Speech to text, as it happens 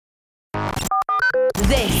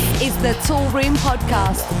is the Toolroom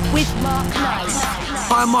podcast with Mark Knight.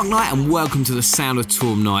 Hi, I'm Mark Knight and welcome to the Sound of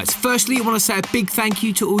Toolroom Nights. Firstly, I want to say a big thank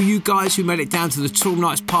you to all you guys who made it down to the Toolroom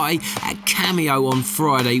Nights party at Cameo on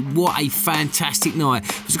Friday. What a fantastic night.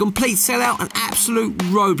 It was a complete sellout, an absolute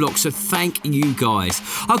roadblock, so thank you guys.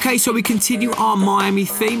 Okay, so we continue our Miami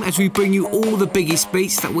theme as we bring you all the biggest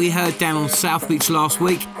beats that we heard down on South Beach last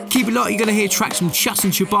week. Keep it locked, you're going to hear tracks from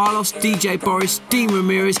Chustin Chabalos, DJ Boris, Dean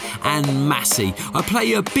Ramirez and Massey. I play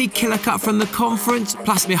you a big killer cut from the conference,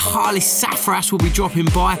 plus Mihaly Safras will be dropping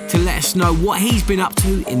by to let us know what he's been up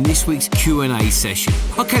to in this week's Q&A session.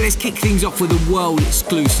 Okay, let's kick things off with a world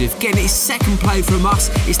exclusive. Getting its second play from us,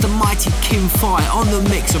 it's the mighty Kim Fire on the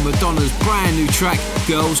mix of Madonna's brand new track,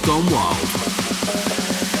 Girls Gone Wild.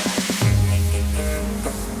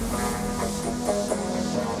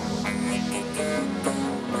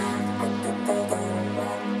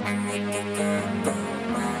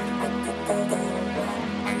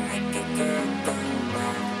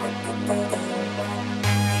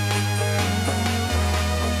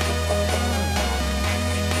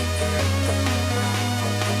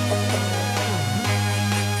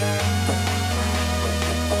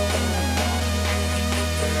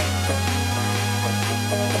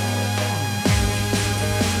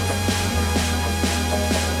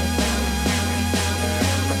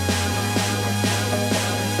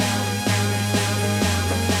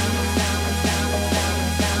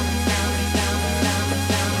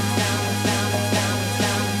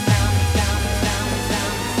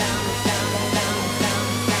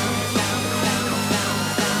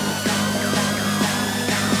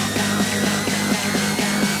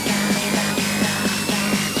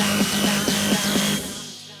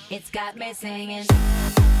 Got me singing.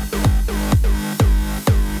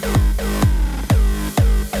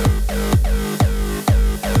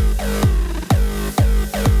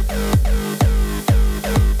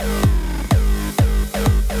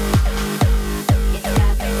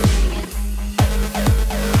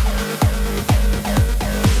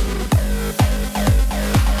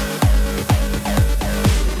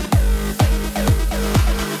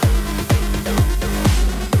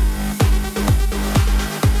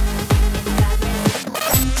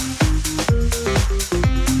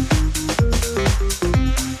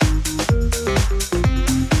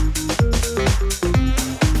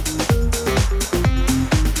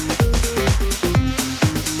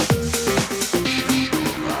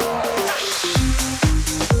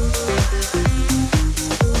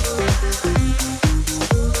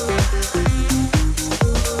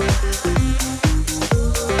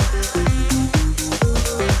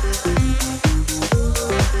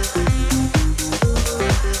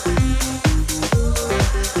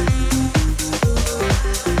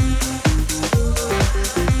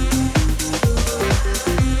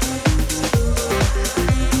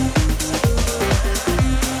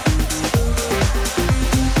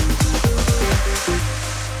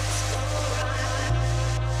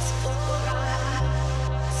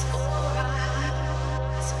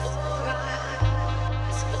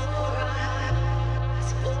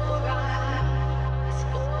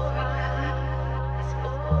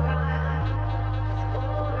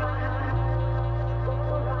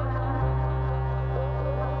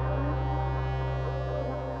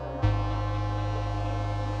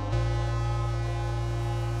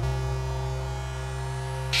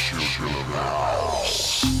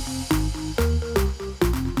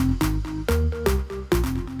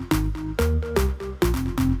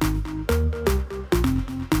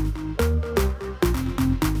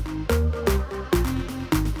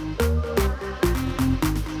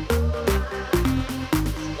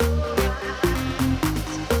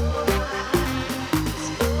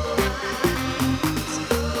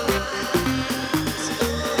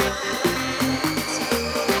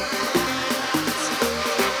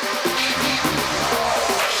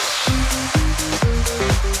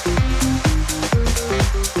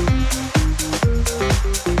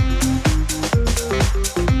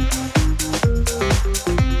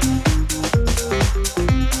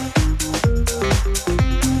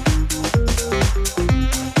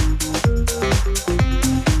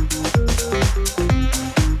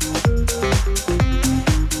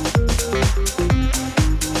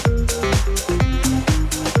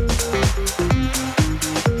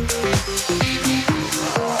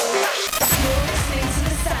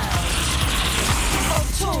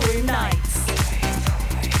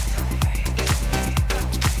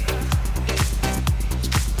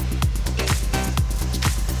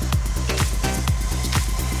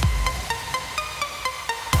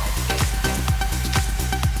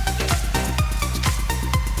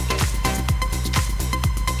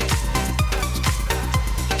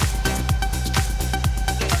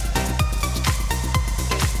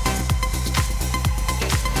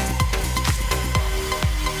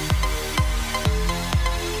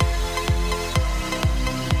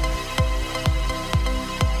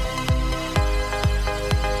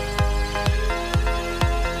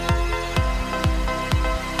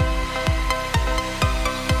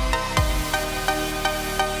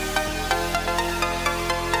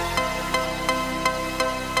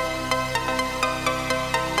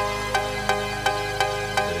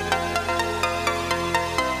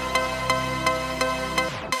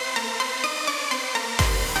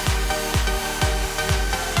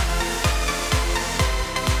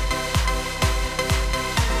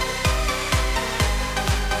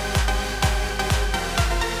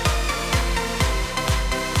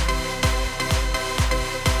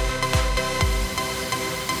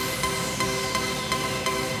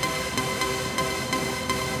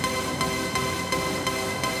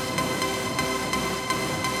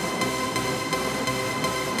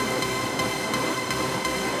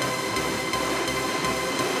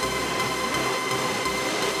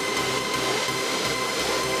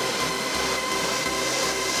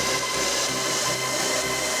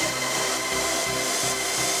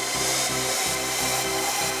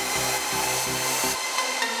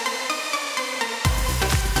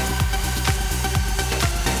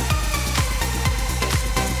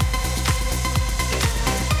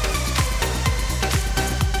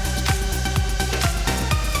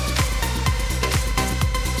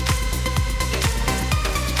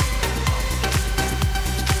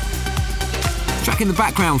 the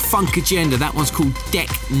background, Funk Agenda. That one's called Deck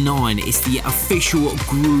 9. It's the official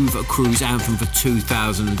Groove Cruise anthem for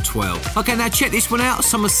 2012. Okay, now check this one out.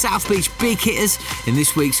 Some of South Beach's big hitters in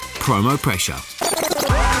this week's Promo Pressure.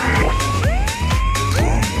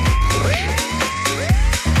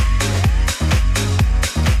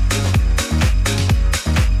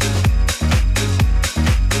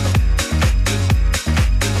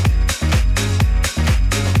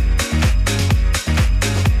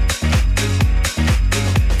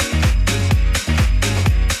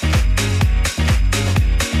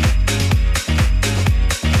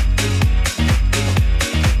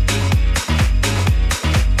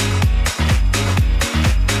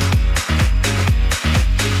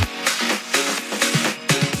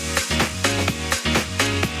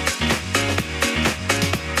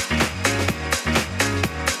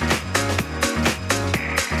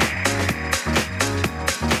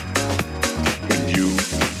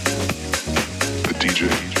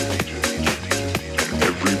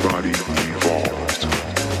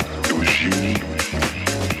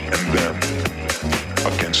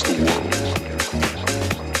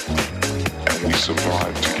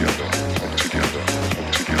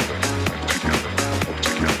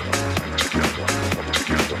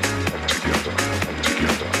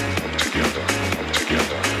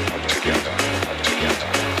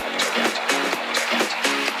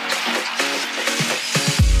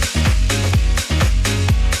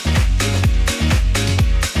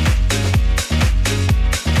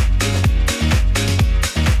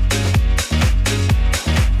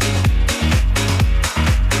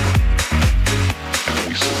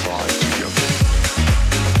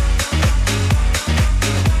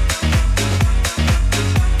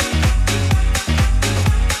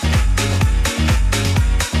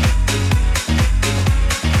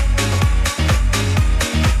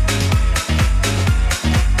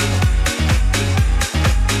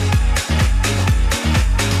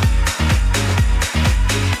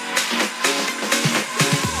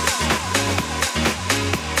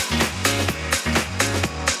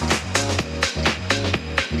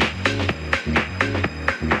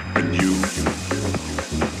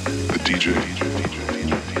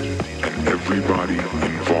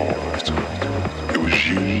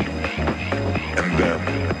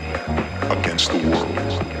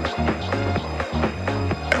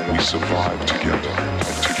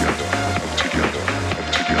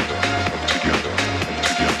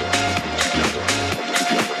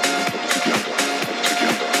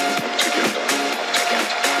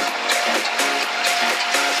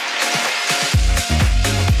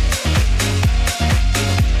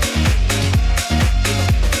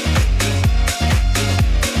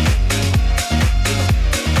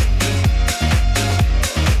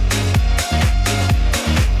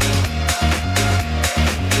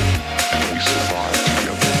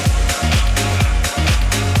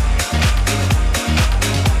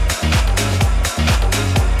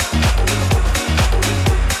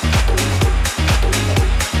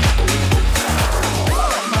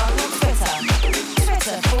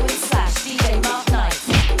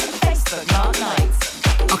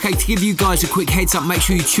 Give you guys a quick heads up, make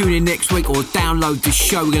sure you tune in next week or download the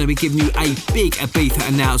show. We're going to be giving you a big Ibiza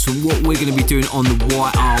announcement, what we're going to be doing on the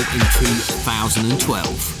White Isle in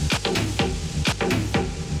 2012.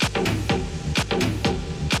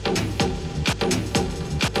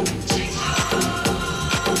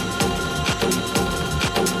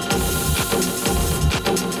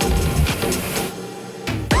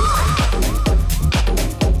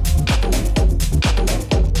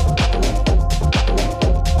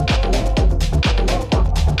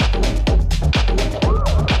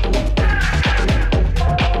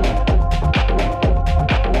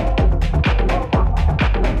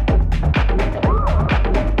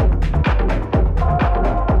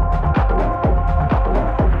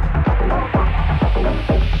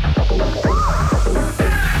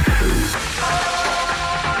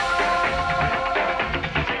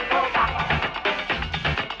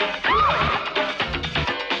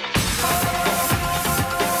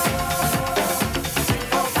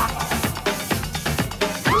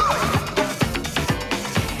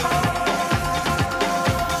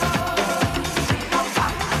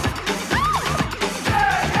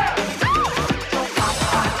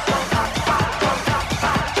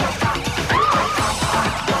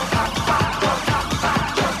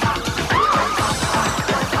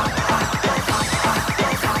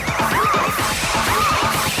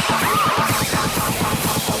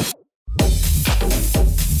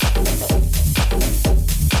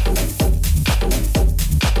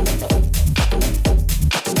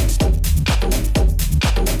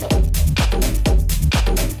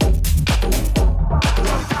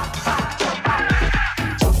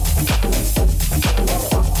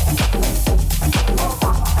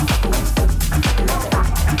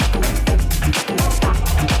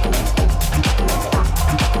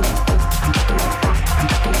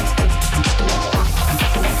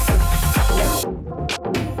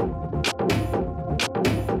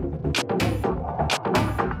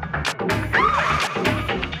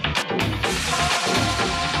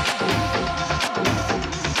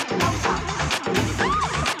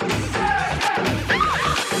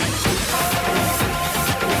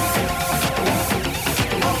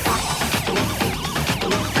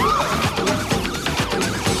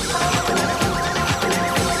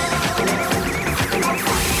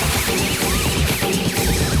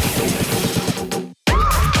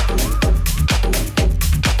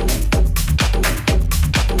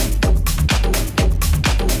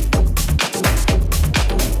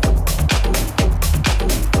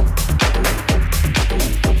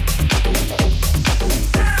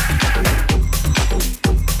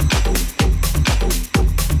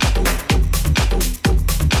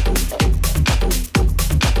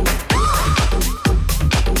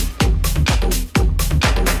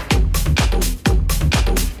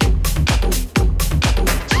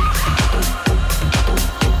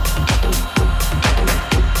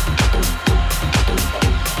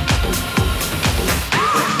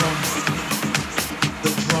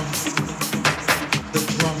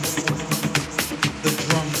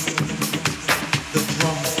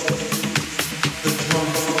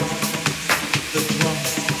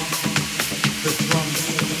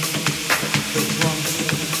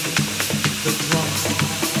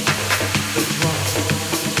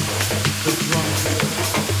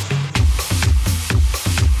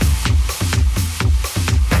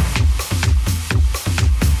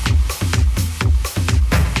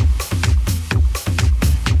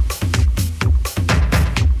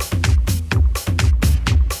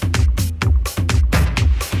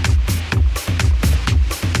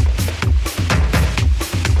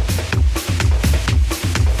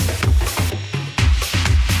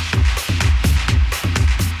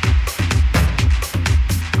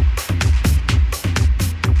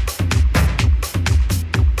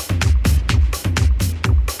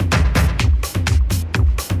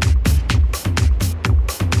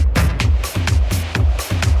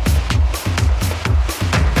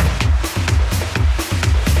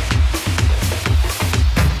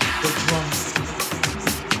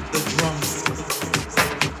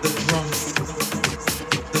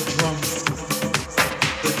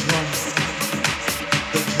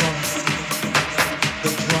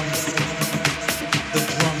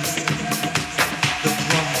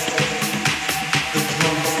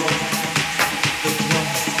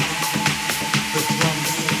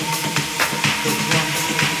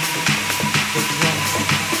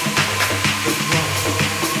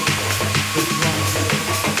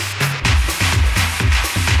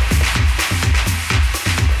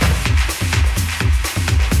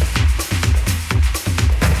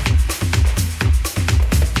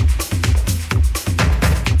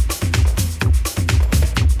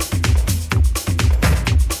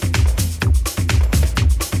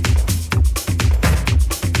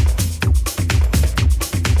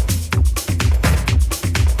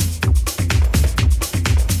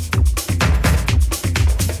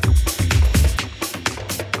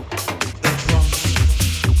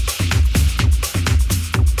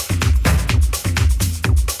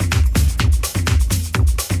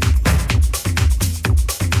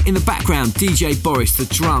 DJ Boris, The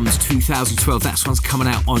Drums 2012. That one's coming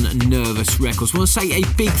out on Nervous Records. I want to say a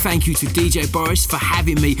big thank you to DJ Boris for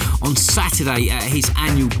having me on Saturday at his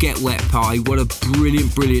annual Get Wet party. What a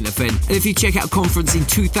brilliant, brilliant event. And if you check out Conference in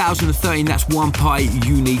 2013, that's one party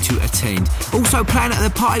you need to attend. Also playing at the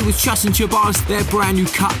party with Justin Jabars, their brand new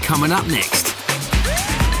cut coming up next.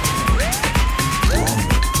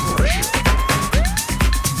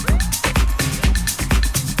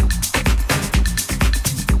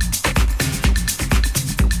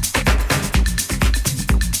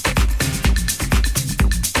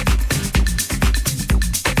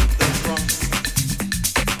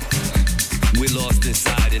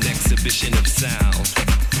 Of sound,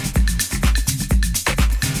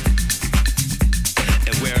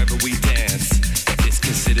 and wherever we dance, it's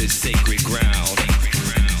considered sacred ground.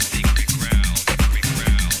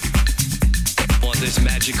 On this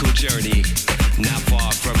magical journey, not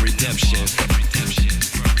far from redemption.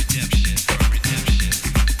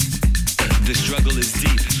 The struggle is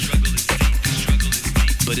deep,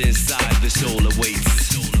 but inside the soul awaits.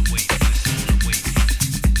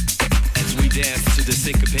 Dance to the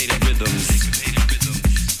syncopated rhythms,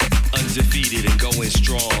 undefeated and going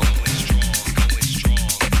strong.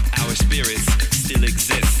 Our spirits still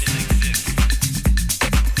exist,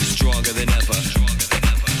 stronger than ever.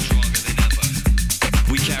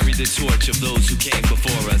 We carry the torch of those who came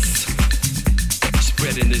before us,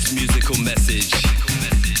 spreading this musical message.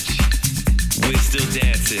 We're still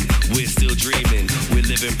dancing, we're still dreaming, we're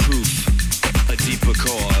living proof, a deeper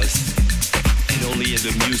cause. And only in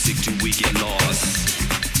the music do we get lost.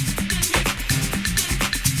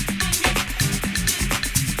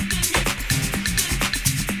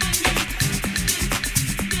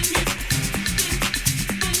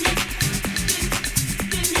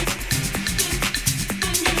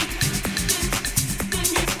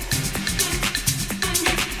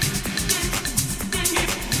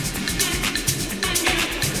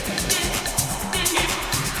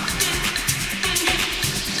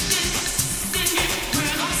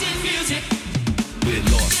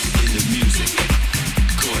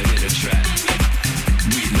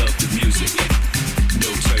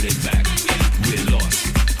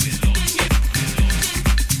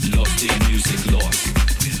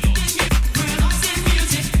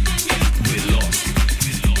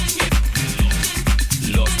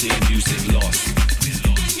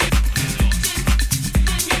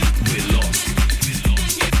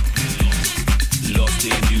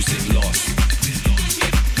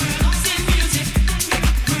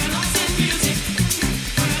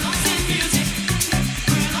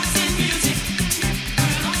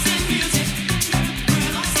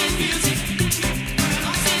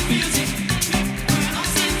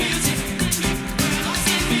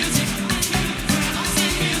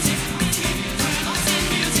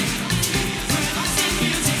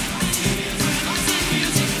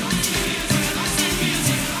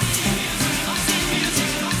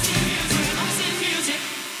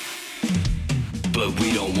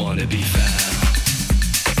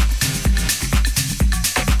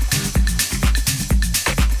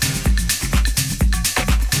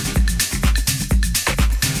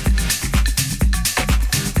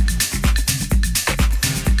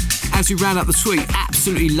 As we round up the suite,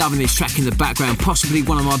 absolutely loving this track in the background, possibly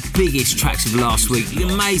one of my biggest tracks of last week. The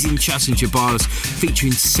amazing Justin Jabars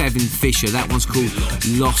featuring Seven Fisher. That one's called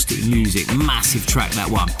Lost in Music. Massive track, that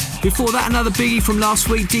one. Before that, another biggie from last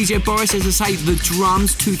week, DJ Boris, as I say, The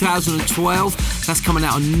Drums 2012. That's coming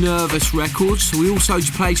out on Nervous Records. We also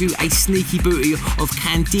played you a sneaky booty of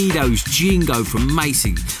Candido's Jingo from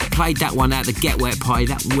Macy. Played that one at the Get Wet party.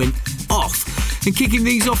 That went off. And kicking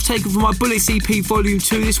these off, taken from my Bullets EP Volume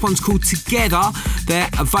 2. This one's called Together. They're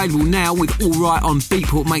available now with All Right on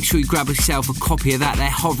Beatport. Make sure you grab yourself a copy of that. They're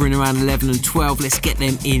hovering around 11 and 12. Let's get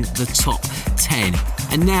them in the top 10.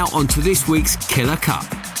 And now on to this week's Killer Cut.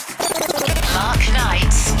 Mark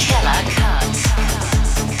Knight's Killer Cut.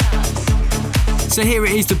 So here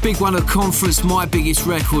it is, the big one of Conference, my biggest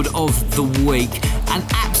record of the week. An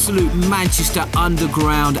absolute Manchester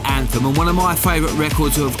underground anthem and one of my favourite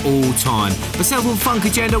records of all time. Myself and Funk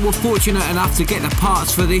Agenda were fortunate enough to get the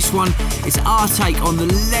parts for this one. It's our take on the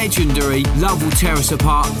legendary Love Will Tear Us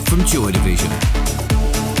Apart from Joy Division.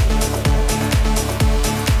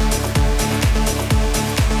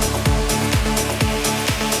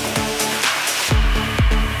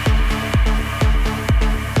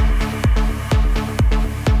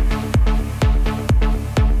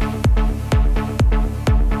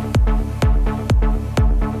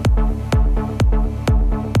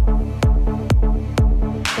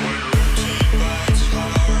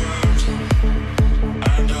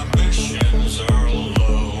 And ambitions are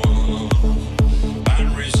low.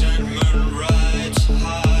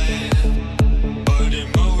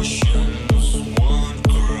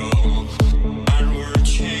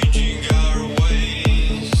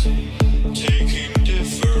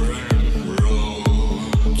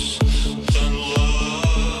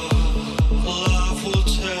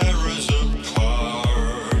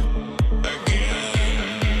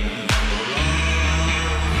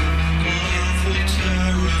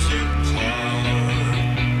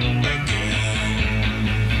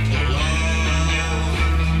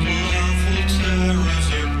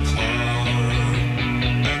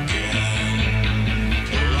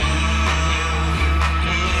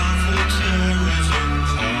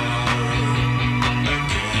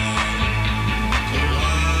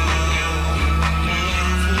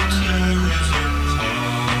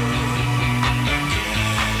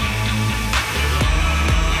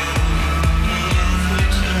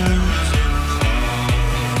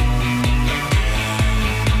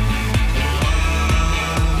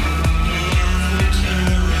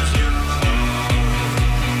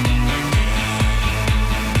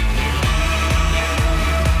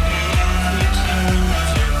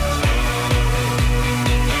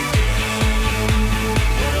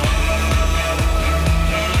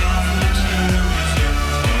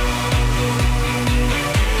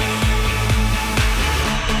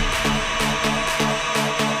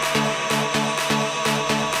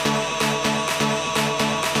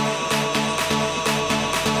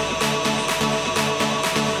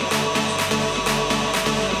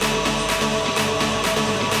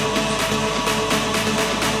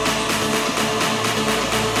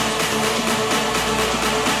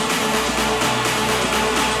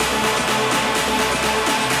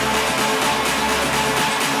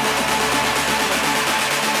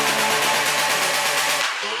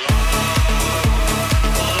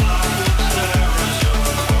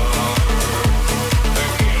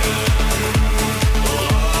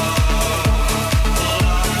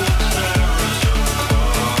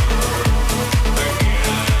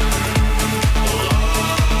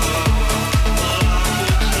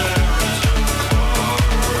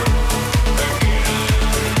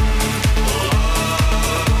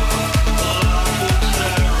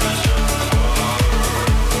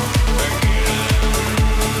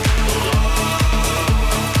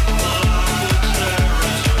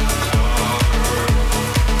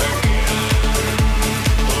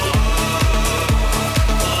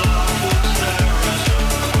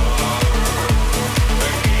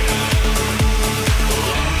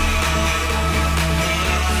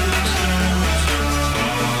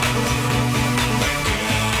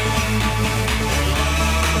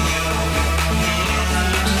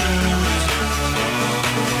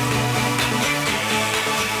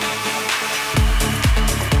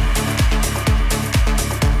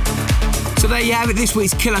 there you have it, this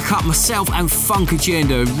week's Killer Cut. Myself and Funk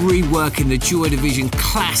Agenda reworking the Joy Division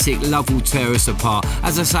classic Love Will Tear Us Apart.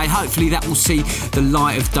 As I say, hopefully that will see the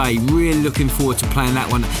light of day. Really looking forward to playing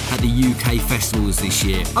that one at the UK festivals this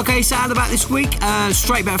year. Okay, so out about this week,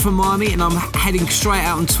 straight back from Miami, and I'm heading straight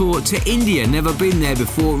out on tour to India. Never been there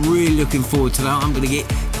before, really looking forward to that. I'm going to get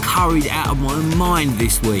curried out of my mind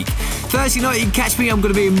this week. Thursday night you can catch me, I'm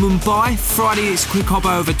going to be in Mumbai. Friday it's a quick hop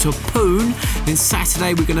over to Pune. Then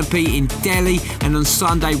Saturday we're going to be in Delhi, and on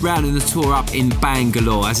Sunday rounding the tour up in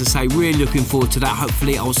Bangalore. As I say, really looking forward to that.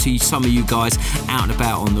 Hopefully I'll see some of you guys out and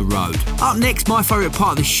about on the road. Up next, my favourite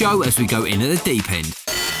part of the show as we go in at the deep end.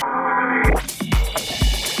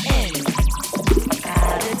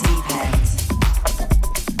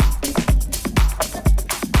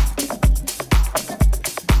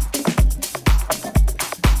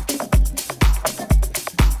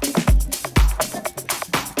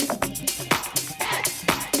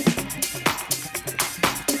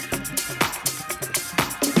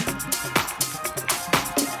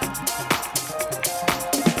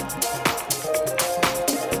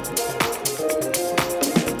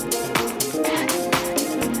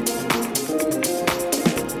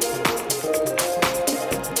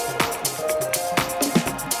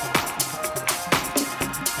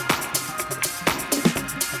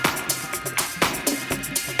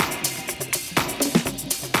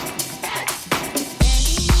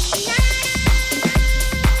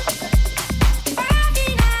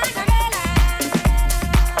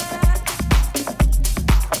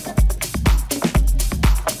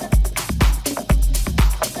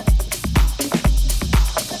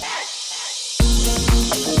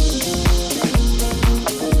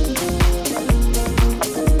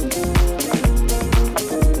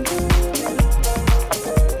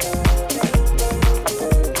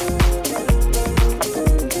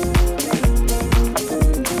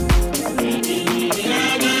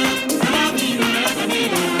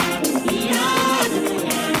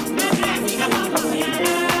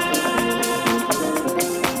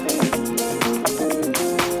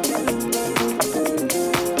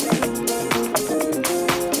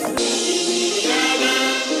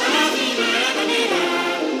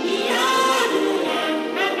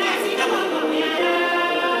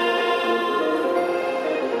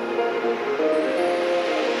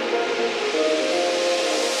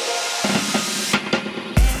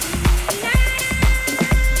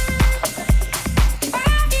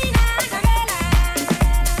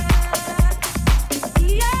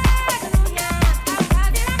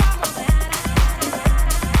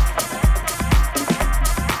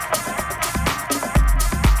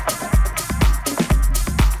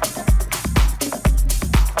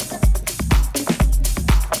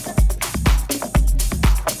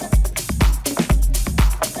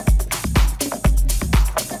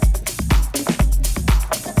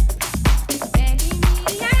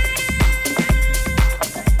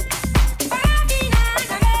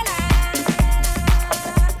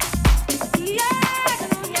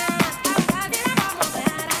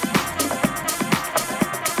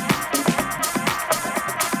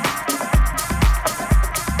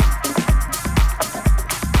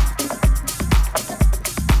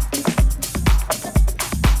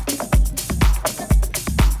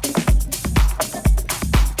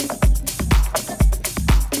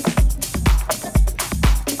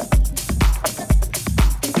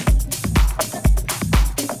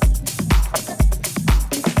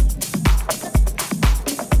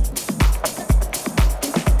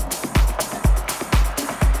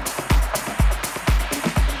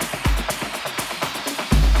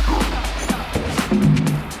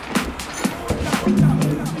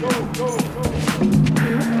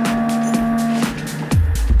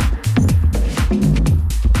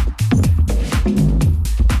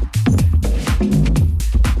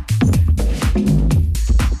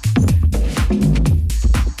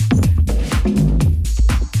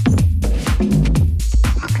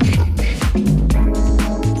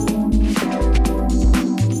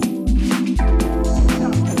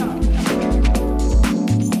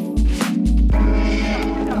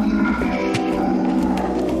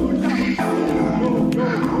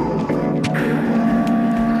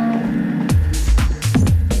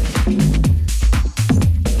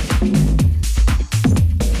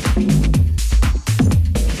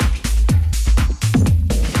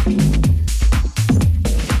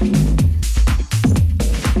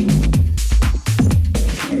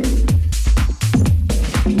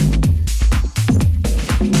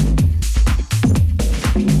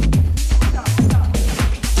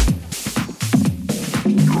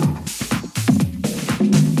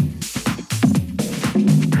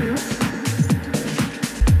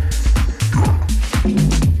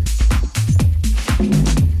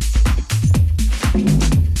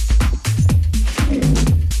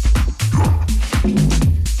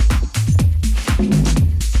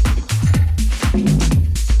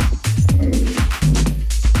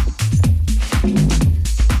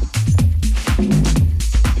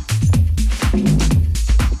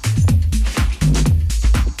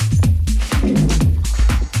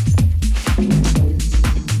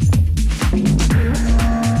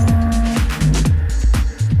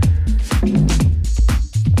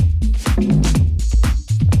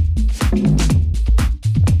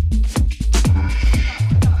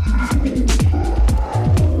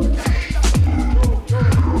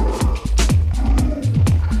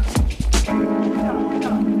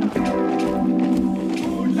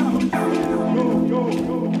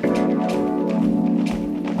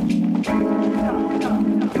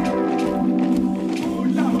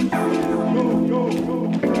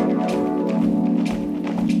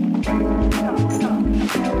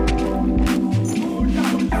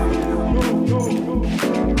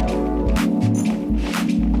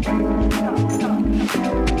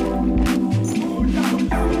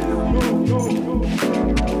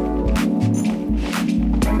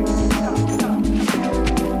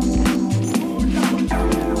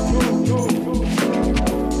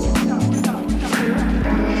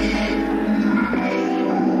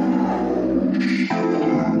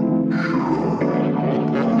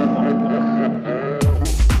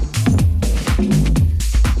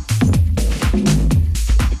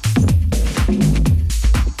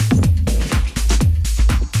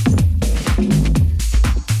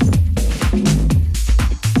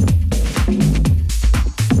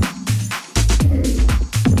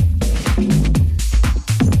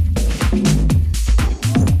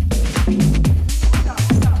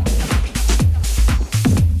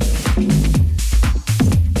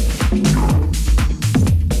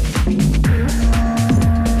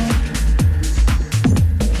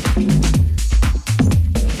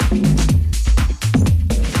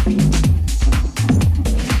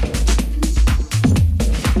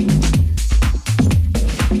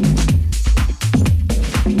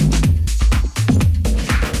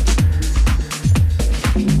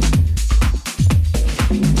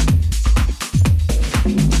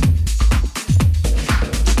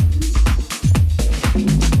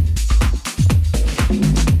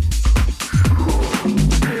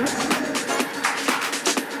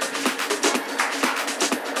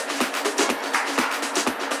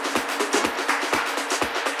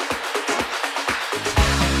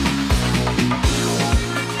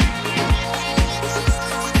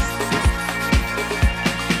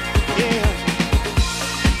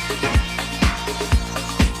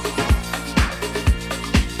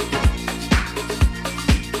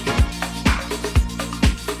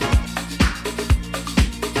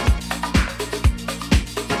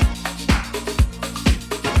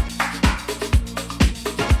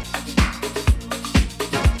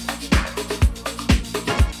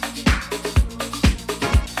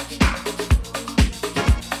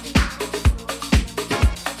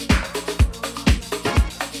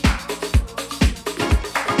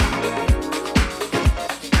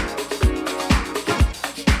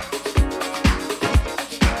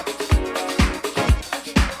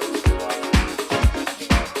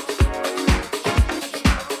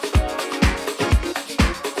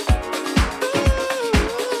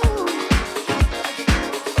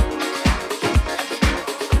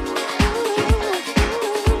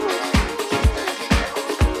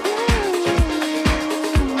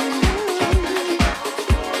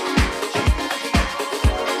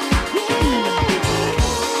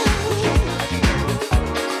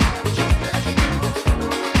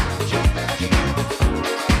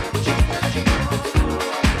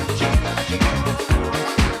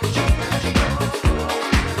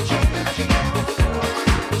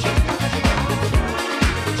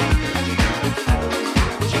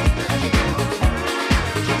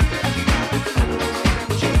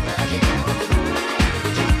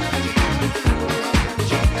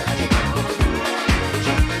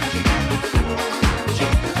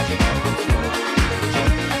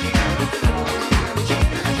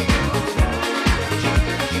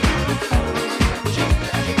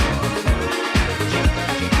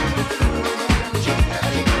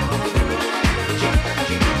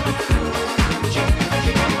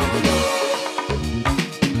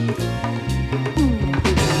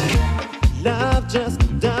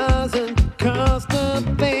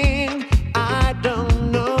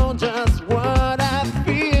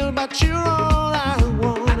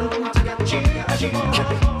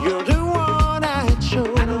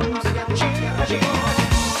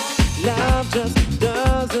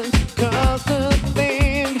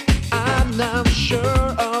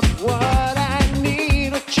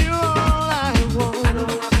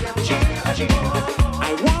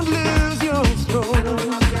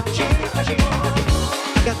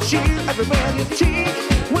 tell you cheek.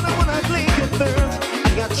 When I wanna play your thirst, I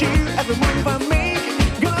got you every move I make.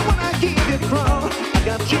 Girl, I wanna give you crawl. I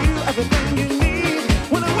got you everything you need.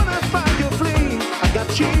 When I wanna find your flame, I got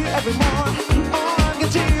you every more. Oh, I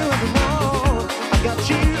got you every more. I got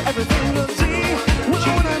you everything you see. When I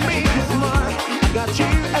wanna make you smile, I got you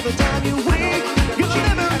every time you wink. You'll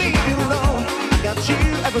never leave you alone. I got you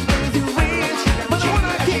every place you reach. But I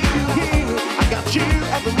wanna keep you here. I got you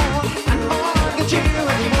every more. Oh, I got you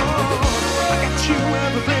every more. I got you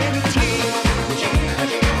everything you need.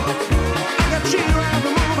 I got you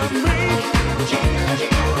every move I make.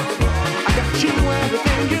 I got you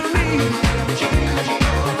everything you need.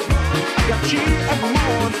 I got you every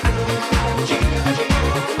more.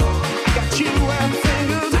 I got you every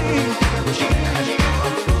single day.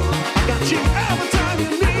 I got you every time you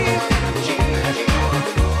need.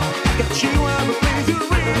 I got you every place you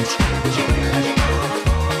reach.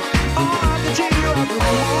 Oh, I got you every more.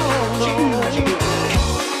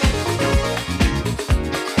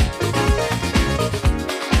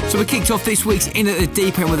 So we kicked off this week's In at the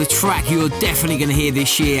Deep End with a track you're definitely going to hear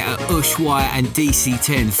this year at Ushuaia and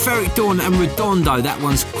DC10. Ferric Dawn and Redondo, that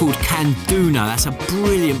one's called Kanduna. That's a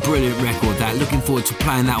brilliant, brilliant record, that. Looking forward to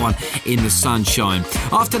playing that one in the sunshine.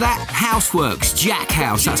 After that, Houseworks, Jack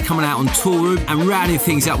House, that's coming out on Toolroom, and rounding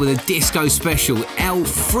things up with a disco special, El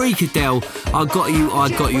Freakadelle, I Got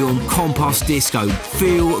You on Compost Disco.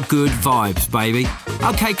 Feel good vibes, baby.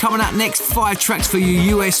 Okay, coming up next, 5 tracks for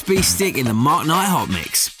your USB stick in the Mark Knight Hot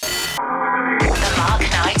Mix. The Mark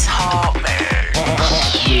Knight Hot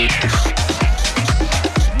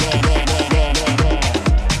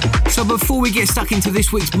So before we get stuck into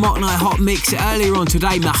this week's Mark Knight Hot Mix, earlier on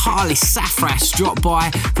today, Mihalis Safras dropped by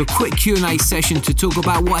for a quick Q&A session to talk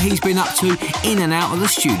about what he's been up to in and out of the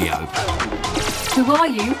studio. Who are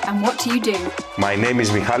you and what do you do? My name is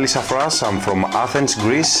Mihalis Safras. I'm from Athens,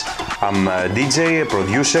 Greece. I'm a DJ, a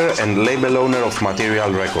producer and label owner of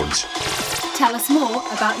Material Records. Tell us more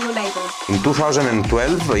about your label. In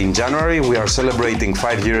 2012, in January, we are celebrating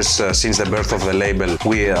 5 years since the birth of the label.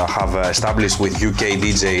 We have established with UK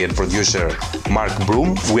DJ and producer Mark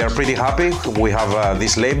Broom. We are pretty happy. We have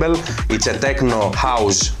this label. It's a techno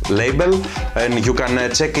house label and you can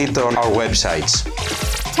check it on our websites.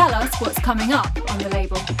 Tell us what's coming up on the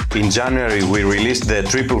label. In January, we released the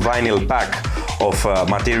triple vinyl pack of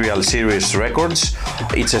Material Series Records.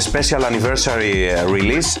 It's a special anniversary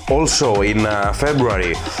release. Also in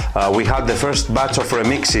February, we had the first batch of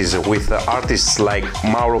remixes with artists like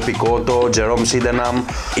Mauro Picotto, Jerome Sydenham.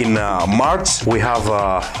 In March, we have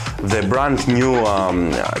the brand new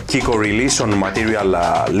Kiko release on Material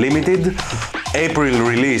Limited. April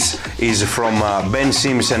release is from Ben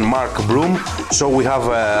Sims and Mark Broom. So we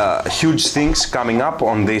have huge things coming up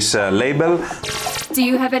on this label. Do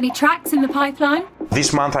you have any tracks in the pipeline?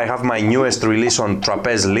 This month I have my newest release on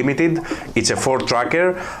Trapeze Limited. It's a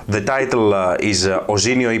 4-tracker. The title is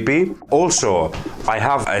Ozinio EP. Also, I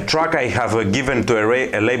have a track I have given to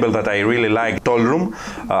a label that I really like, Toolroom.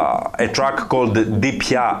 A track called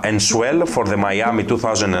Dipia and Swell for the Miami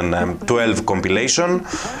 2012 compilation.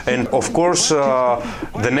 And of course,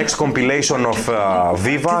 the next compilation of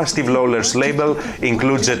Viva, Steve Lawler's label,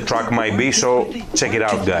 includes a track My Be, so check it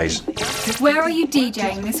out, guys. Where are you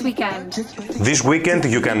DJing this weekend? This weekend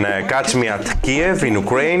you can catch me at Kiev in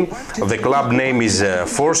Ukraine. The club name is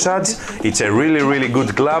Forsage. It's a really, really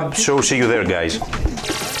good club, so see you there, guys.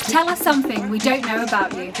 Tell us something we don't know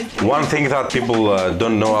about you. One thing that people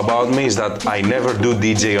don't know about me is that I never do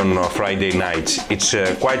DJ on Friday nights. It's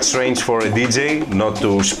quite strange for a DJ not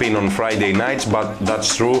to spin on Friday nights, but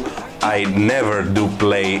that's true. I never do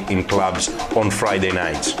play in clubs on Friday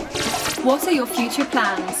nights. What are your future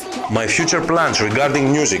plans? My future plans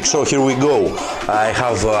regarding music, so here we go. I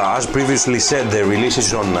have, as previously said, the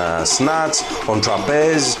releases on Snatch, on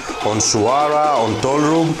Trapeze, on Suara, on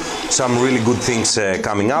Toolroom. Some really good things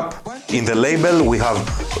coming up. In the label, we have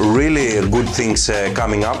really good things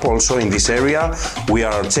coming up also in this area. We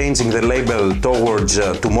are changing the label towards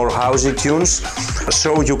to more housey tunes,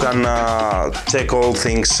 so you can check all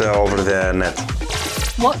things over the net.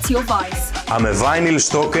 What's your vice? I'm a vinyl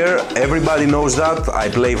stalker, everybody knows that. I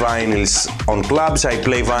play vinyls on clubs, I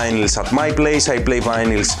play vinyls at my place, I play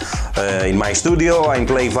vinyls in my studio, I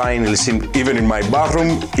play vinyls even in my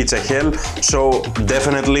bathroom. It's a hell, so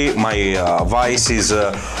definitely my vice is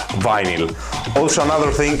vinyl. Also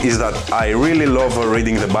another thing is that I really love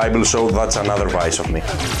reading the Bible, so that's another vice of me.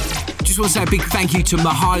 Just want to say a big thank you to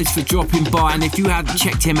Mihalis for dropping by, and if you haven't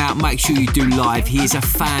checked him out, make sure you do live. He is a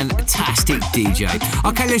fantastic DJ.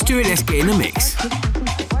 Okay, let's do it. Let's get in the mix.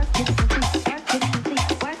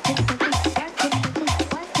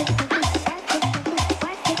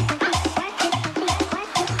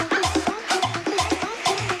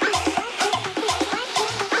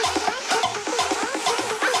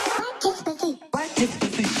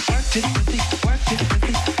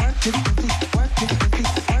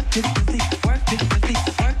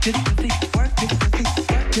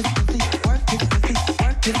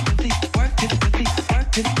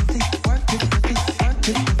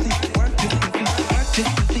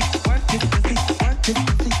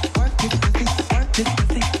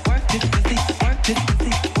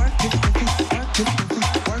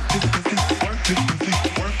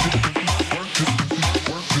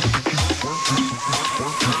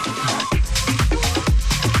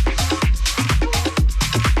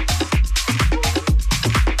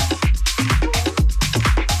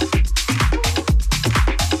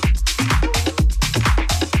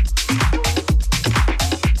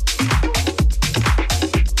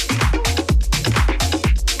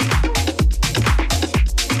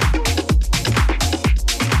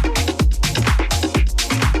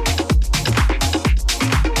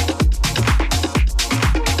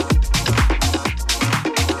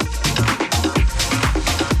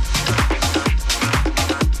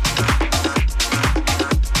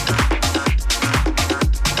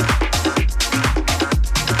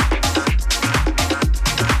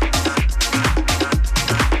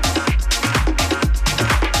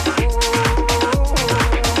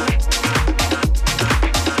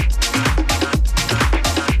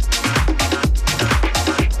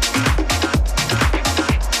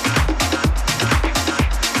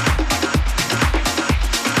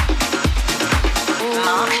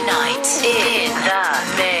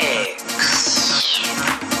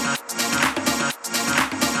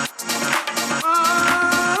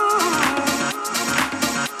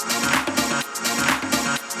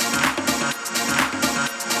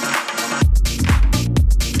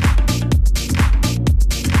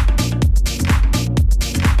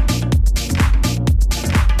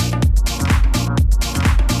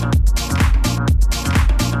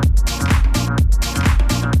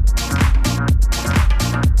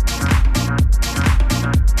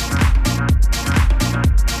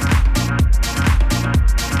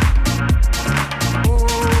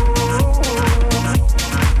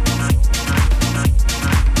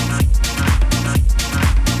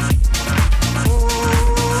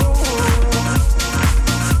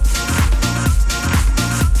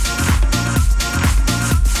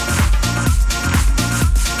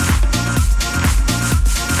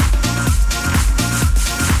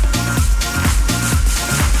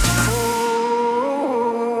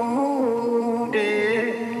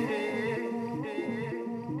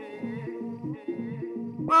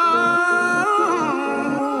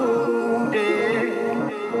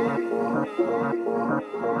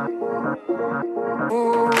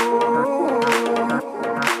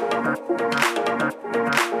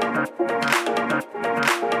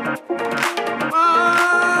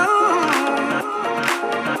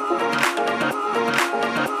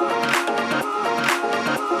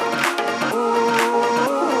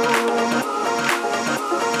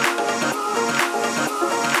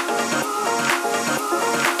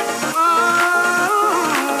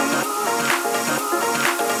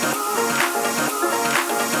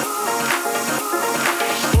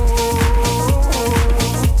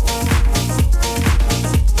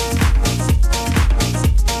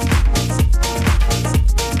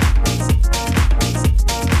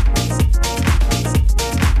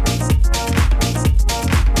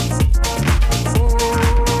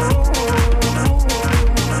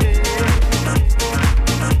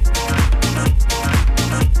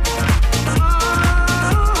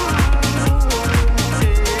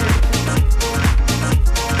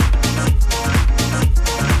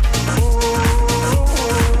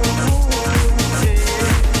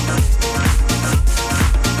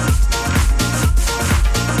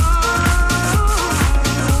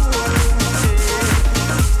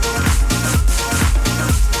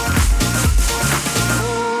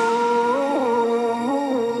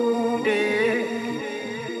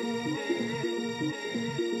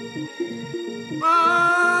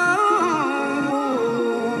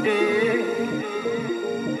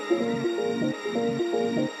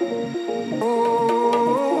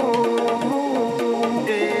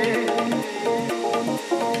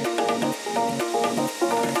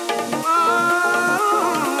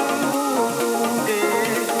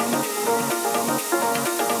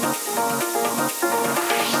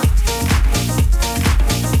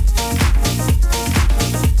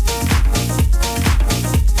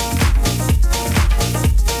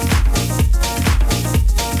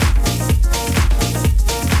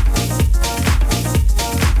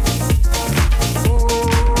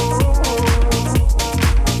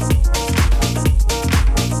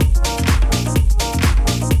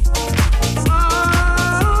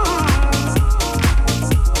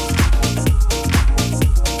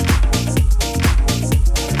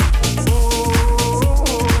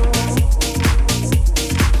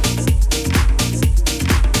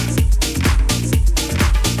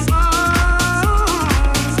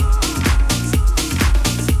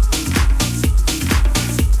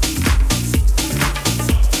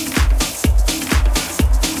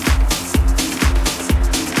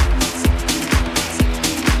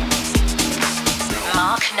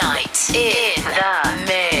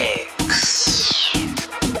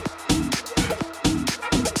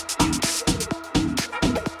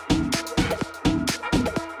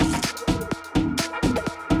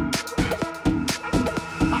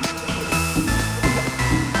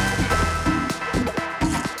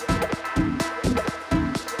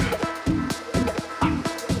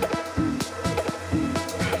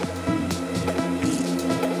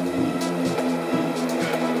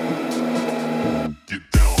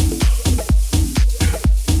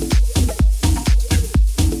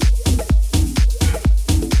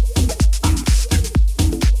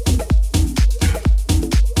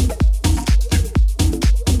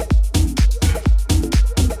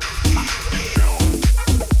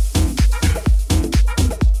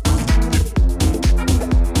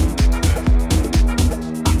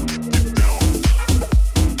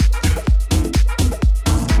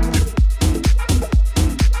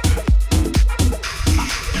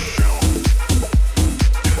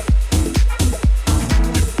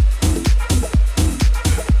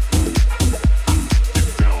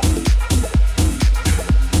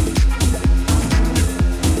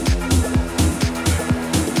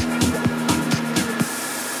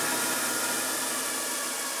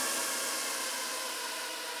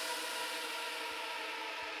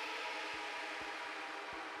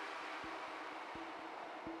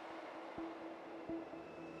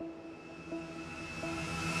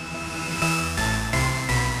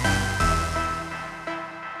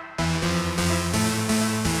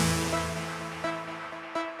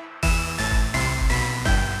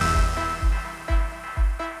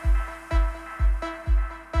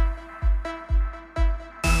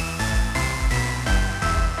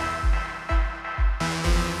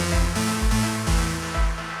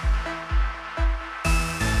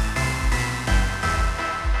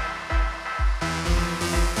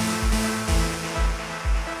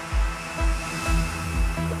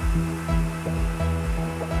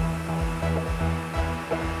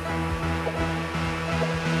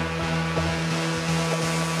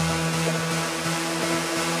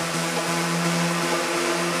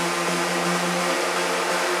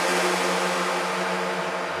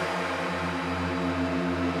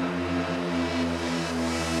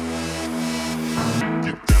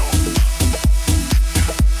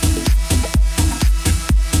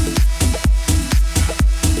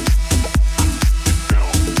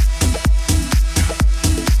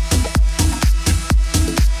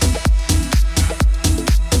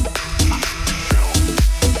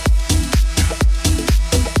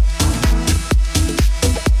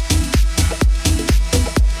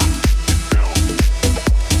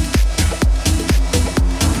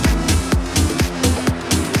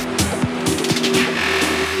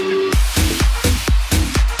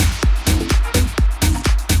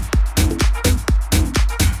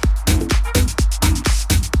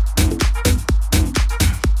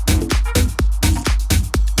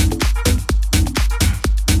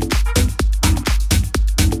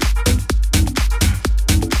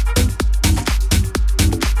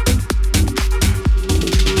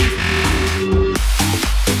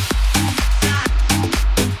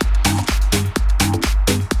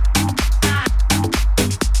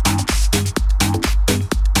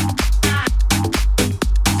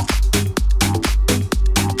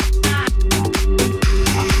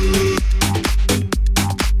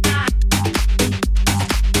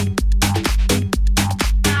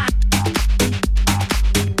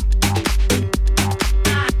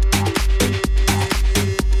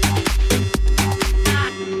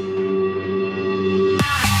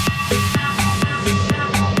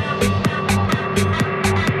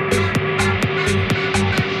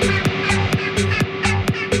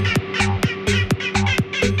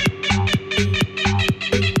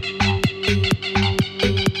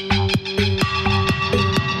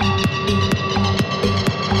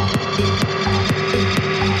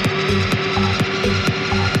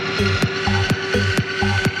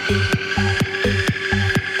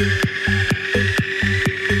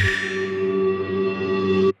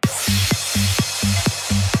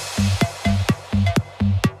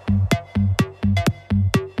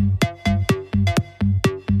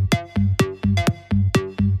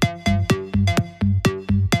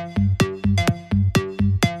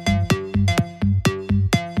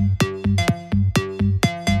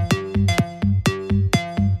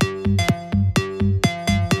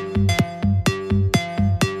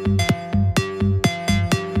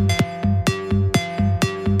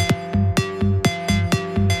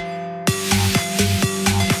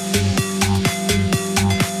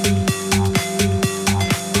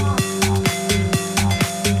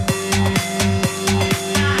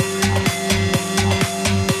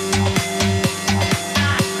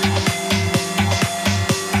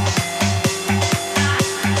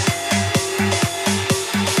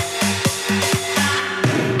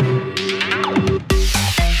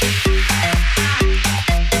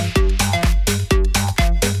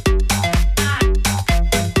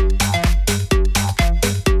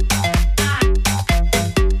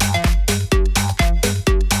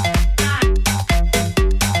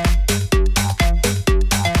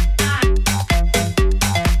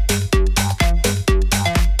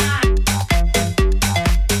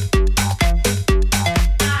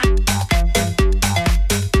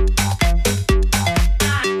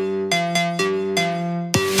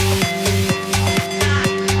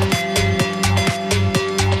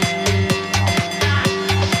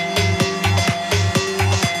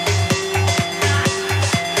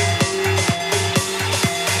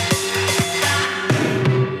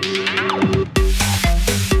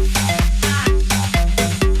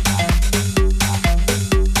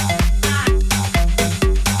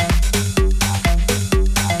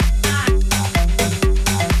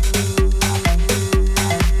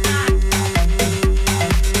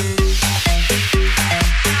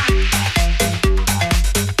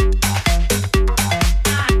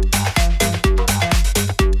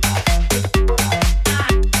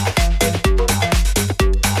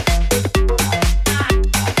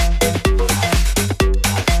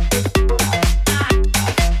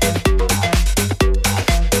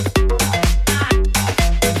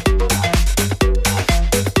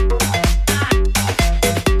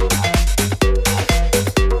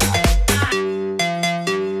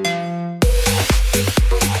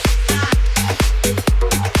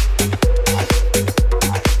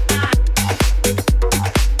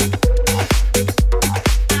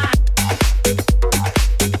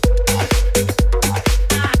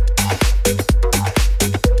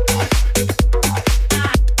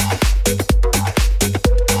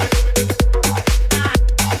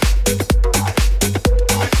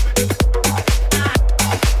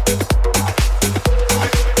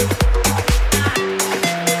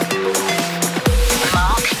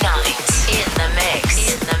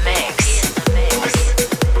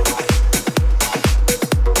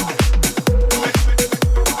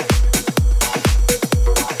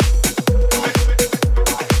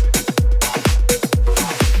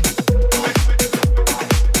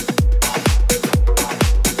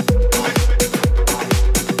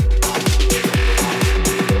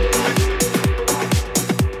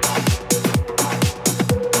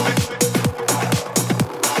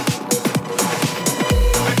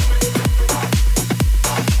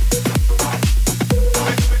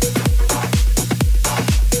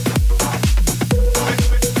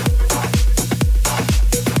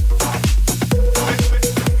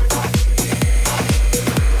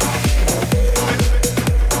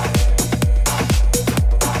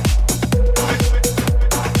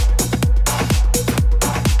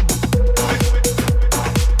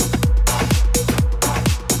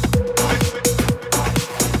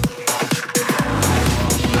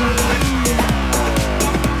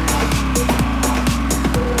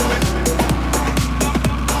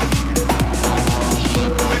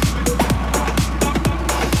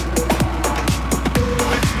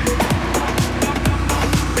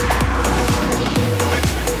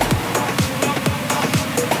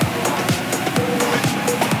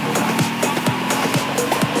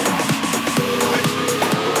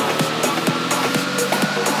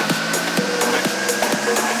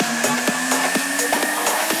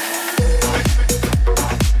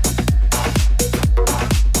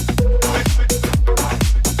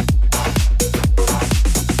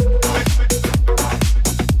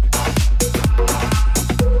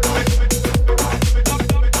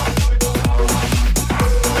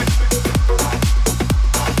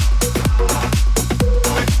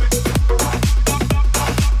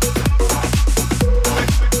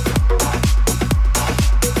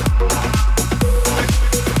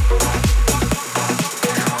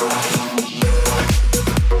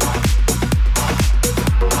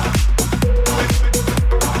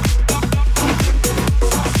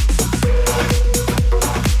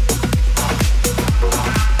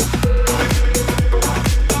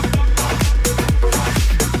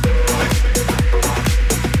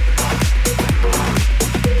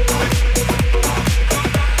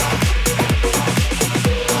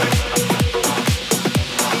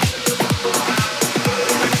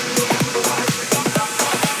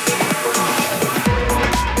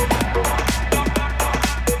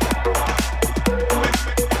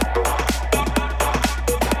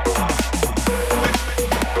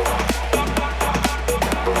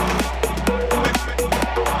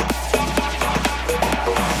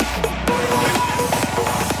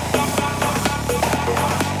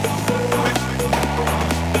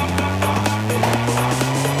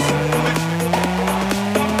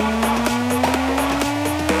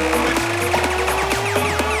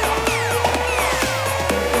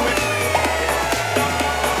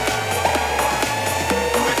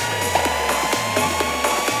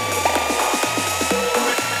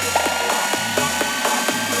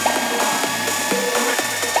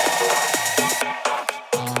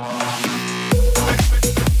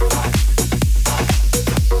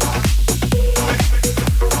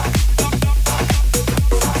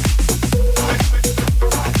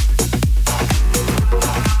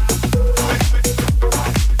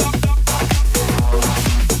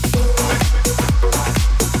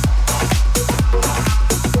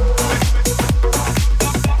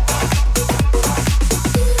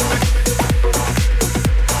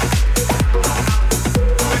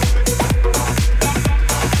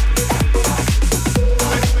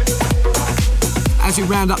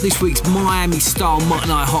 round up this week's Miami-style Mark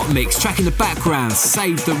Knight Hot Mix. Track in the background,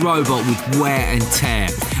 Save the Robot with Wear and Tear.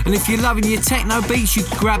 And if you're loving your techno beats, you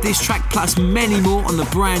can grab this track plus many more on the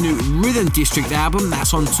brand new Rhythm District album.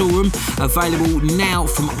 That's on Toolroom, available now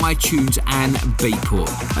from iTunes and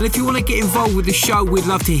Beatport. And if you want to get involved with the show, we'd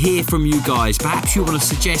love to hear from you guys. Perhaps you want to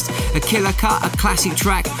suggest a killer cut, a classic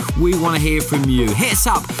track. We want to hear from you. Hit us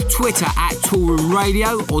up, Twitter at Toolroom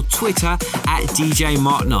Radio or Twitter at DJ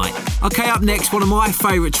Mark Knight. Okay, up next, one of my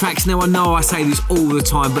favourite tracks. Now, I know I say this all the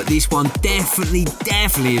time, but this one definitely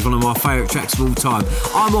is one of my favourite tracks of all time.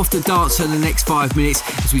 I'm off to dance in the next 5 minutes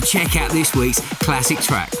as we check out this week's classic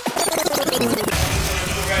track.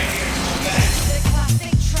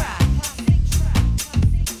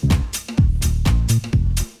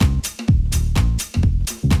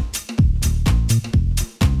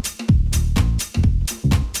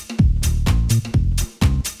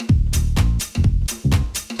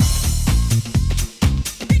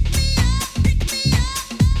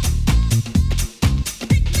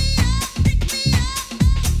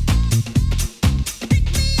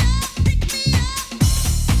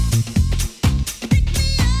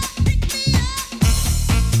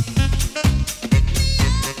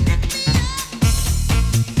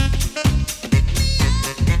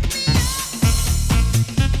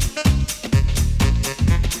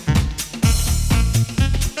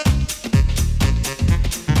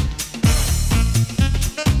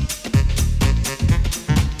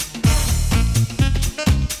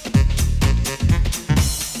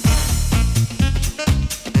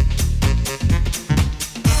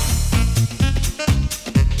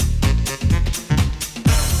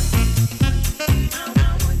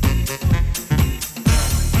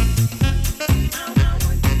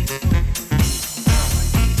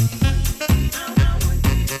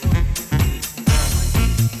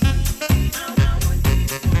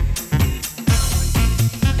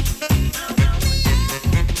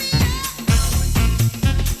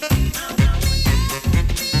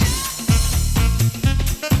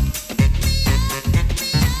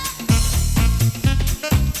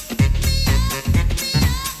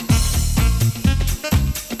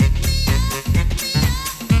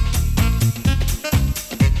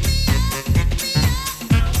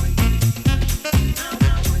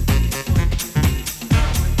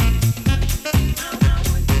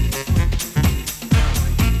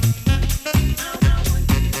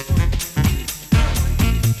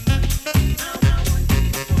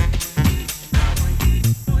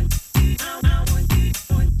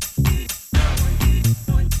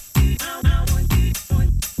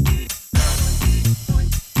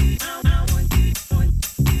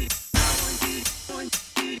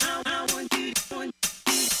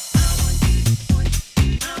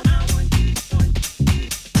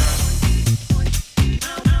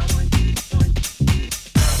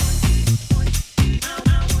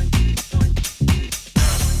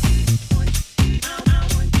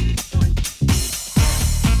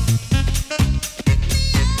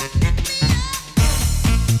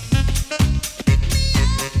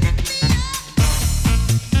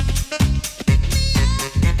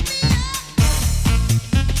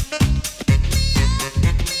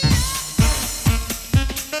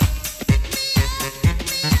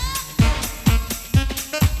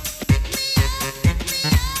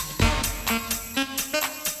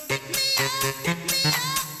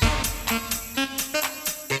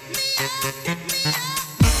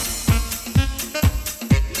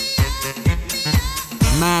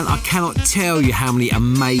 Man, I cannot tell you how many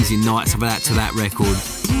amazing nights I've had to that record.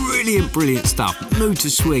 Brilliant stuff. Mood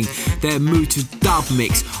to Swing, their Mood to Dub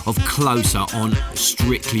mix of Closer on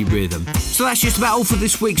Strictly Rhythm. So that's just about all for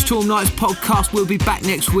this week's Toolroom Nights podcast. We'll be back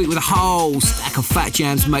next week with a whole stack of fat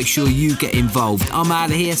jams. Make sure you get involved. I'm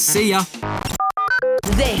out of here. See ya.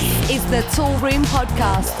 This is the Toolroom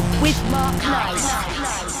Podcast with Mark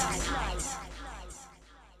Knight.